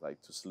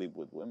 like to sleep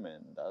with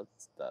women,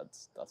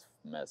 that's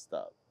messed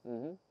up.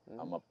 Mm-hmm. Mm-hmm.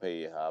 I'm gonna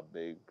pay a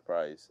big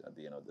price at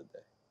the end of the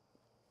day.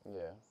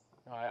 Yeah.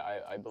 No,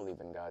 I believe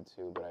in God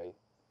too, but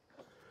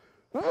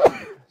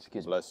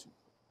excuse me. Bless you.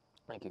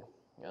 Thank you.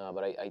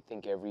 But I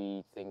think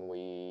everything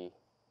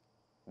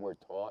we're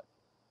taught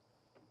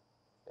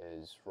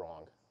is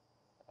wrong.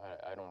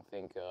 I don't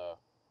think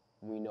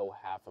we know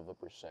half of a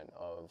percent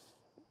of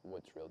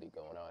what's really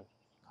going on.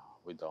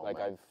 We don't. Like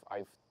man.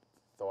 I've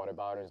thought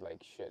about it. It's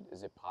like, shit,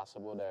 is it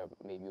possible that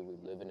maybe we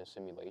live in a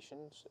simulation?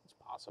 It's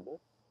possible.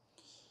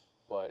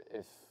 But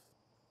if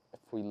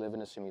we live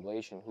in a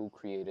simulation, who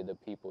created the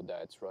people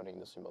that's running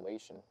the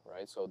simulation,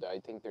 right? So I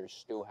think there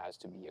still has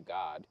to be a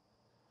God.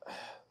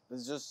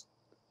 It's just,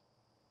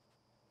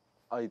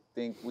 I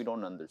think we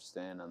don't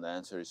understand, and the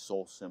answer is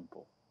so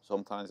simple.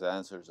 Sometimes the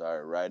answers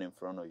are right in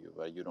front of you,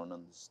 but you don't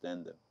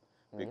understand them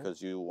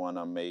because you want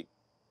to make,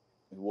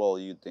 well,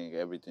 you think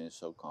everything is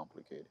so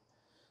complicated.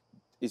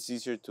 It's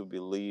easier to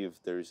believe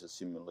there is a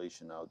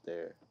simulation out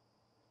there.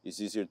 It's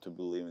easier to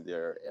believe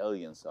there are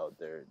aliens out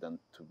there than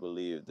to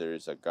believe there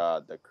is a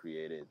God that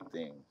created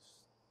things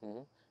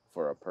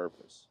for a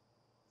purpose,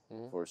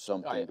 for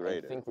something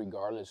greater. I think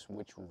regardless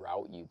which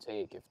route you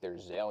take, if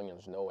there's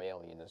aliens, no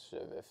aliens,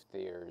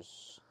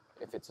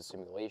 if it's a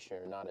simulation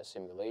or not a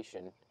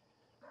simulation,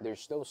 there's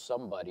still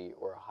somebody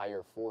or a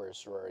higher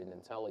force or an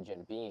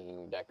intelligent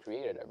being that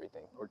created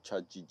everything. Or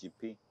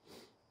ChatGPT.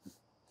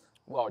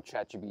 Well,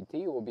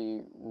 ChatGPT will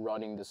be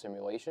running the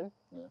simulation,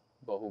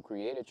 but who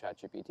created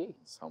ChatGPT?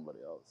 Somebody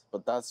else.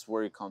 But that's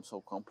where it becomes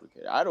so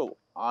complicated.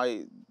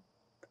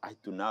 I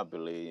do not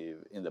believe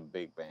in the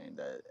Big Bang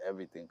that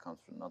everything comes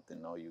from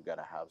nothing. No, you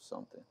gotta have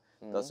something.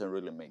 Doesn't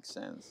really make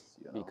sense,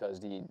 you know. Because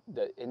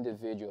the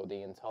individual,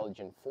 the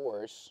intelligent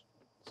force,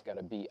 it's got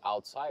to be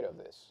outside of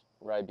this,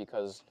 right?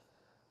 Because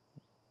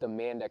the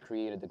man that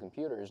created the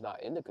computer is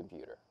not in the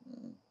computer.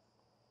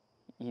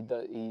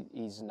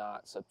 He's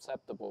not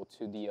susceptible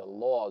to the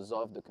laws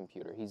of the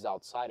computer. He's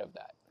outside of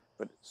that.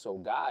 But So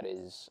God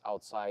is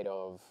outside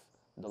of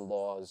the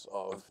laws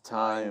of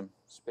time,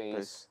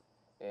 space,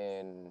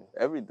 and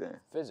everything.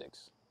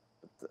 physics.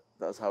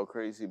 That's how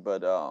crazy.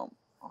 But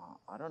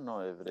I don't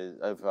know if it is,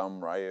 if I'm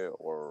right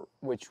or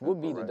Which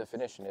would be the incorrect.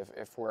 definition.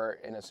 If we're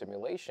in a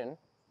simulation,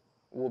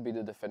 will be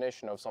the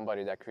definition of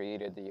somebody that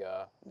created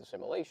the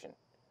simulation,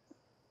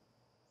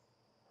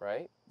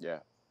 right? Yeah.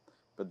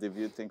 But if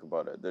you think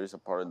about it, there's a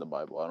part in the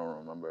Bible, I don't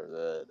remember,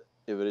 that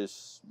if it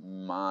is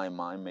my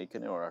mind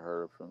making it, or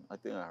I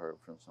think I heard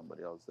it from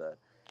somebody else, that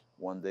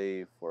one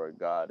day for a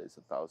God is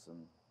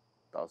 1,000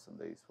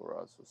 days for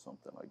us, or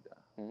something like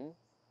that. Mm-hmm.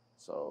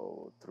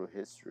 So through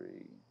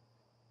history,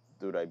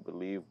 dude, I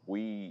believe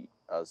we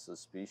as a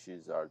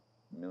species are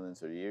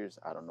millions of years.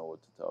 I don't know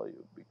what to tell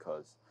you,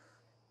 because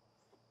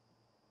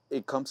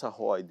it comes a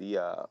whole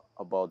idea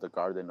about the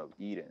Garden of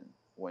Eden.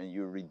 When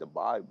you read the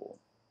Bible,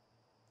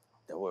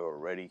 there were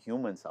already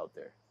humans out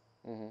there,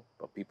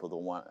 but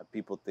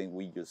people think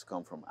we just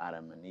come from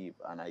Adam and Eve,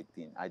 and I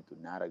do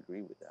not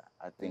agree with that.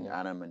 I think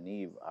Adam and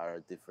Eve are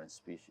a different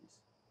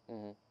species,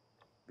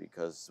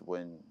 because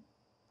when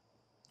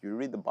you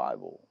read the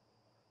Bible,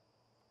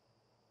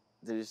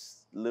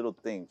 there's little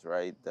things,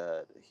 right,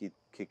 that he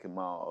kicked him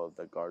out of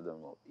the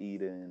Garden of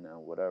Eden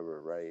and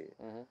whatever, right?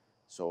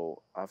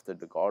 So after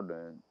the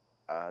garden,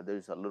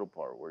 there's a little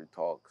part where he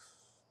talks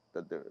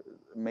that there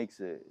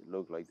makes it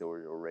look like there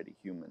were already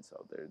humans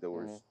out there. There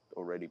were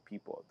already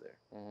people out there,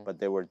 but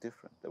they were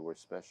different. They were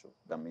special.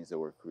 That means they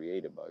were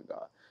created by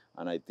God.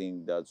 And I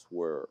think that's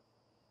where,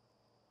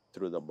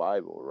 through the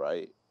Bible,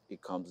 right,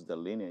 it comes the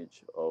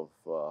lineage of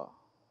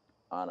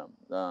Adam,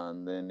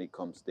 and then it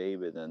comes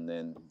David, and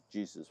then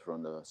Jesus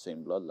from the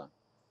same bloodline.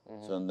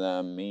 So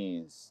that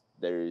means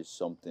there is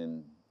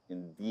something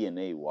in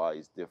DNA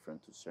wise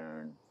different to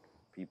certain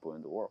people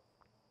in the world.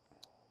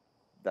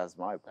 That's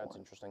my point. That's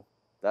interesting.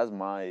 That's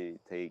my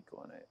take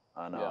on it.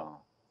 And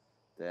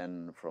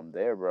then from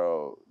there,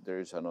 bro,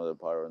 there's another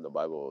part in the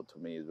Bible, to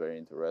me is very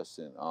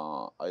interesting.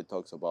 It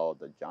talks about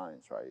the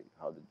giants, right?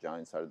 How the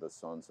giants are the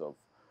sons of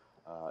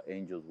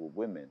angels with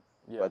women.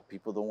 But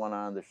people don't want to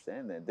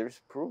understand it. There's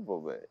proof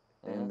of it.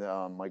 And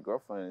my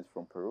girlfriend is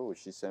from Peru.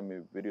 She sent me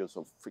videos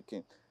of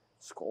freaking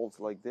skulls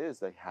like this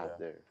they had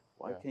there.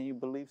 Why can't you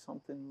believe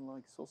something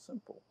like so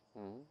simple?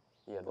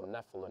 Yeah, the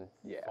Nephilim,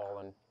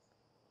 fallen.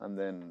 And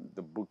then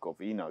the Book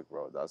of Enoch,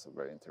 bro. That's a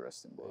very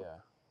interesting book. Yeah.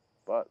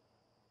 But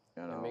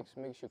you know,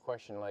 it makes you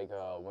question, like,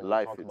 when you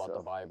life talk about the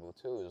itself. Bible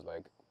too, is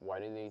like,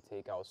 why did they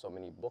take out so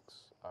many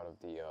books out of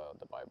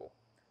the Bible?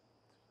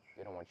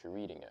 They don't want you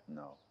reading it.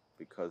 No,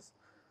 because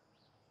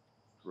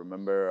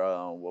remember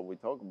what we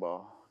talk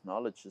about.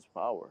 Knowledge is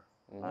power,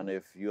 and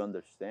if you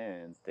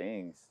understand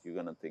things, you're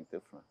gonna think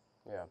different.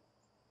 Yeah.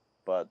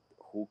 But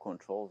who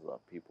controls that?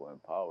 People in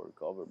power,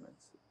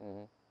 governments.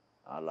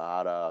 A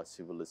lot of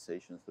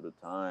civilizations through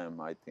time,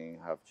 I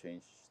think, have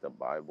changed the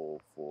Bible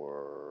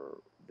for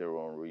their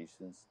own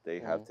reasons. They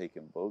have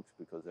taken books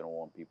because they don't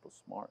want people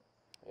smart.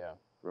 Yeah.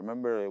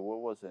 Remember,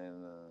 what was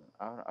in,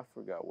 I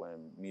forgot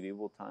when,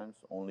 medieval times,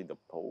 only the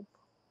Pope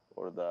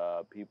or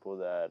the people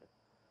that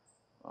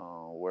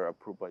were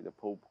approved by the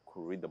Pope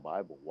could read the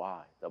Bible.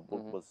 Why? The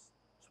book was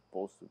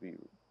supposed to be,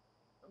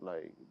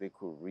 like, they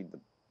could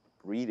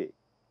read it.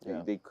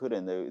 Yeah. They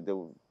couldn't.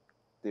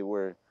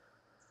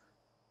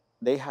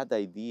 They had the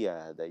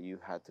idea that you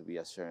had to be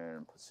a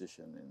certain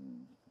position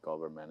in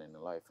government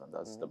in life, and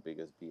that's the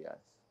biggest BS.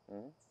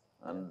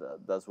 And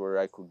that's where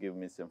I could give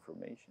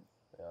misinformation.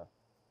 Yeah.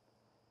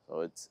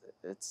 So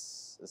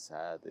it's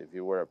sad. If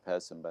you were a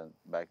peasant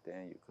back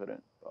then, you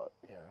couldn't. But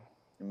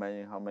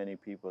imagine how many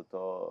people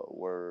thought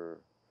were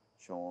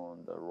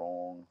shown the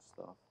wrong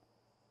stuff.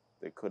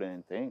 They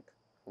couldn't think.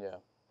 Yeah.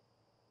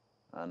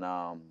 And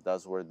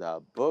that's where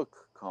that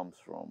book comes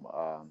from.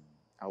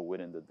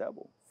 Outwitting the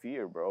devil.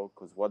 Fear, bro.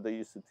 Because what they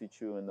used to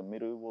teach you in the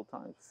medieval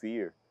times,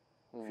 fear.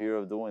 Fear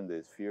of doing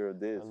this, fear of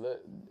this.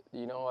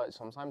 You know what?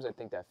 Sometimes I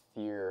think that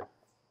fear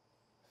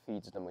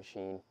feeds the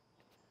machine.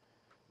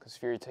 Because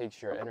fear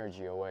takes your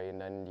energy away, and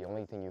then the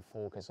only thing you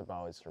focus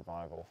about is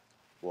survival.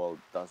 Well,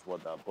 that's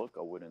what that book,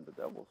 Outwitting the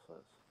Devil,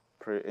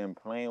 says. In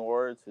plain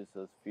words, it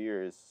says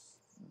fear is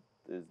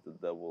the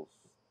devil's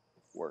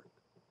work.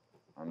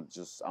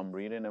 I'm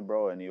reading it,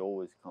 bro, and he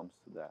always comes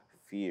to that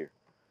fear.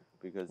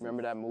 Because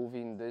remember that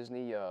movie in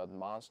Disney,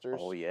 Monsters?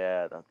 Oh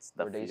yeah, that's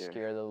the where they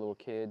scare the little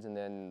kids, and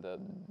then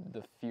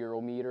the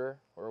fearometer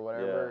or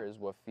whatever is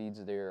what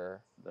feeds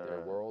their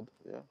world.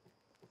 Yeah.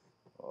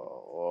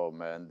 Oh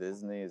man,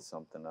 Disney is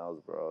something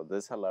else, bro.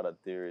 There's a lot of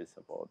theories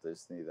about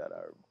Disney that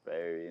are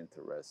very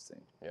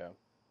interesting. Yeah.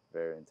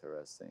 Very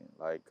interesting.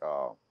 Like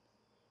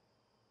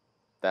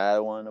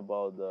that one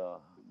about the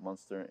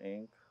Monster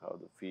Inc. how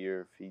the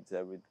fear feeds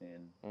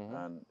everything. Mm-hmm.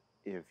 And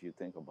if you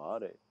think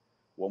about it,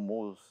 what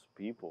moves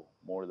people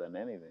more than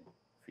anything?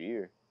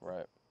 Fear,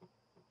 Right.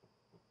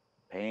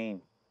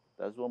 pain.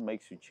 That's what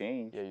makes you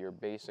change. Yeah, your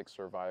basic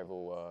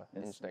survival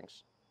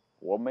instincts.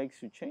 What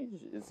makes you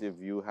change is if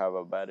you have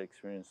a bad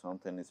experience,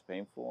 something is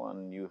painful,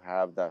 and you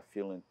have that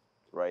feeling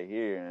right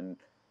here. And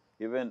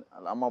even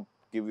I'm gonna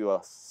give you a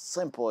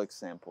simple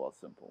example. A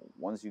simple.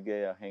 Once you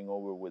get a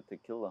hangover with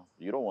tequila,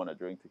 you don't want to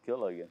drink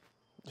tequila again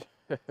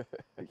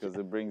because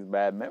it brings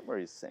bad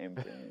memories. Same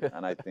thing.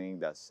 And I think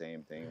that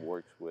same thing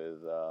works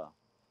with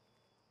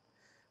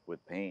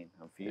pain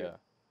and fear.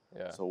 Yeah.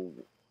 Yeah. So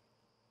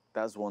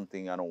that's one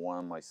thing I don't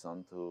want my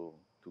son to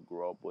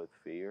grow up with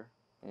fear.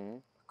 Mm-hmm.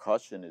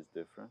 Caution is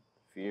different.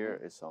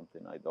 Fear is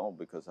something I don't,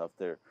 because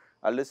after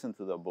I listened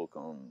to the book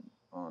on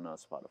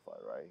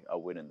Spotify, right? I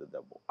Win in the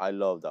Devil. I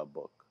love that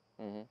book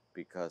Mm-hmm.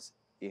 because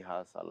it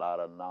has a lot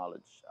of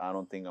knowledge. I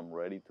don't think I'm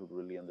ready to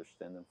really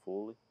understand them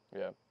fully.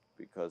 Yeah.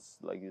 Because,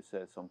 like you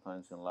said,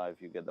 sometimes in life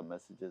you get the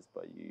messages,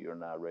 but you're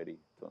not ready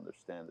to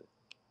understand it.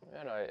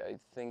 And I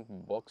think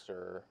books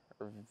are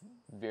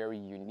very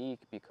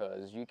unique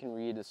because you can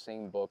read the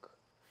same book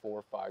 4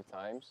 or 5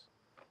 times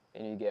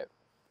and you get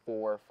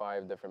 4 or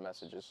 5 different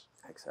messages.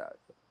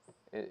 Exactly.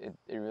 It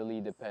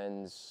really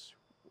depends.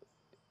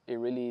 It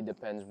really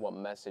depends what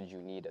message you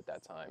need at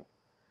that time.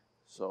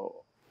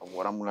 So,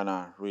 what I'm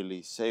gonna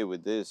really say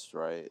with this,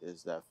 right,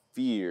 is that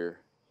fear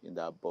in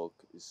that book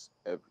is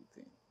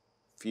everything.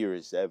 Fear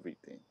is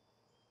everything.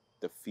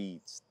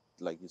 Defeats,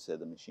 like you said,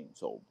 the machine.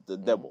 So the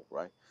devil,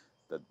 right?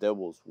 The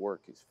devil's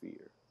work is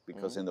fear,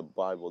 because in the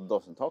Bible it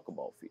doesn't talk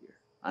about fear,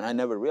 and I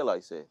never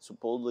realized it.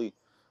 Supposedly,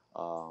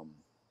 um,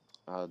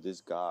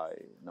 this guy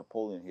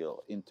Napoleon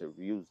Hill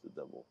interviews the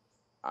devil.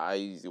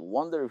 I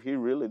wonder if he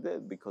really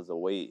did, because the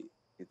way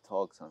it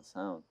talks and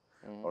sounds,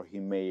 or he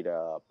made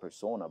a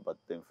persona. But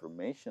the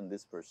information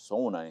this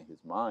persona in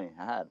his mind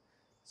had,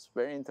 it's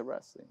very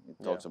interesting.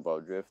 It talks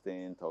about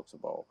drifting, talks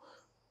about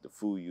the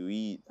food you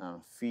eat,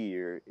 and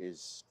fear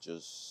is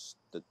just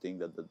the thing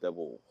that the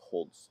devil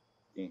holds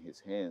in his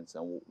hands.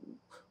 And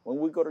when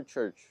we go to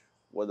church,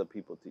 what do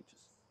people teach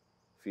us?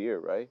 Fear,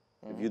 right?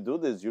 If you do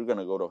this, you're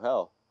gonna go to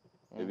hell.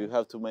 If you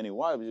have too many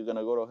wives, you're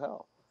gonna go to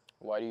hell.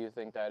 Why do you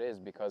think that is?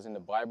 Because in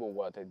the Bible,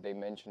 what they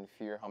mentioned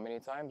fear how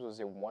many times? Was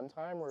it one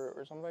time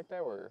or something like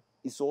that? Or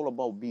It's all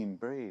about being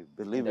brave,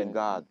 believe in then-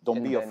 God, don't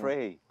and be then-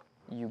 afraid.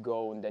 you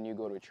go and then you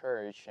go to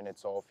church and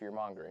it's all fear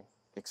mongering.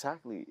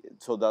 Exactly.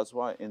 So that's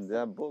why in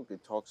that book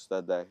it talks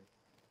that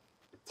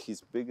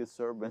his biggest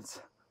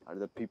servants are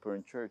the people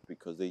in church,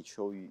 because they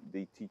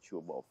teach you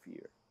about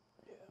fear.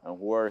 And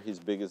who are his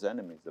biggest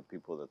enemies? The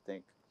people that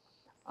think.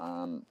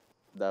 And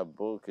that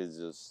book is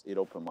just, it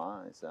opened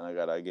my eyes, and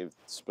I give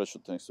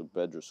special thanks to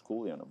Pedro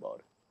Sculion about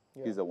it.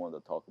 Yeah. He's the one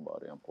that talked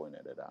about it and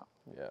pointed it out.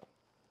 Yeah.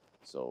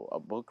 So a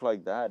book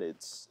like that,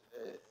 it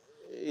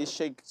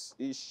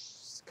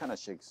kind of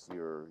shakes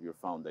your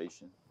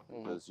foundation,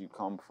 because you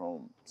come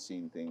from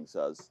seeing things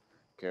as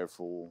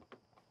careful,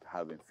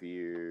 having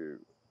fear.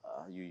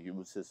 You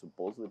use it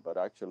supposedly, but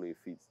actually it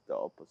feeds the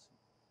opposite.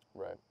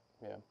 Right.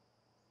 Yeah.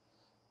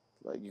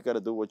 Like, you got to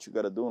do what you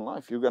got to do in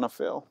life. You're gonna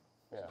fail.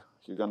 Yeah.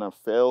 You're gonna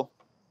fail.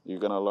 You're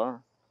gonna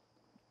learn.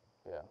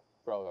 Yeah.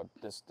 Bro,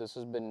 this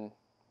has been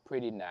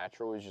pretty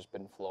natural. It's just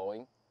been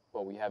flowing,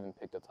 but we haven't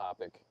picked a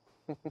topic.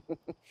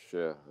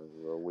 Sure.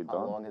 We How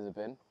done? long has it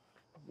been?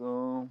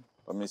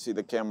 Let me see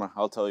the camera.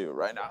 I'll tell you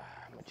right now.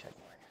 I'm gonna check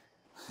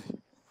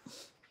mine.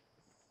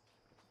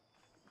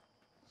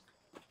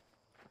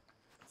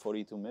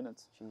 42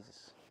 minutes.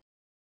 Jesus.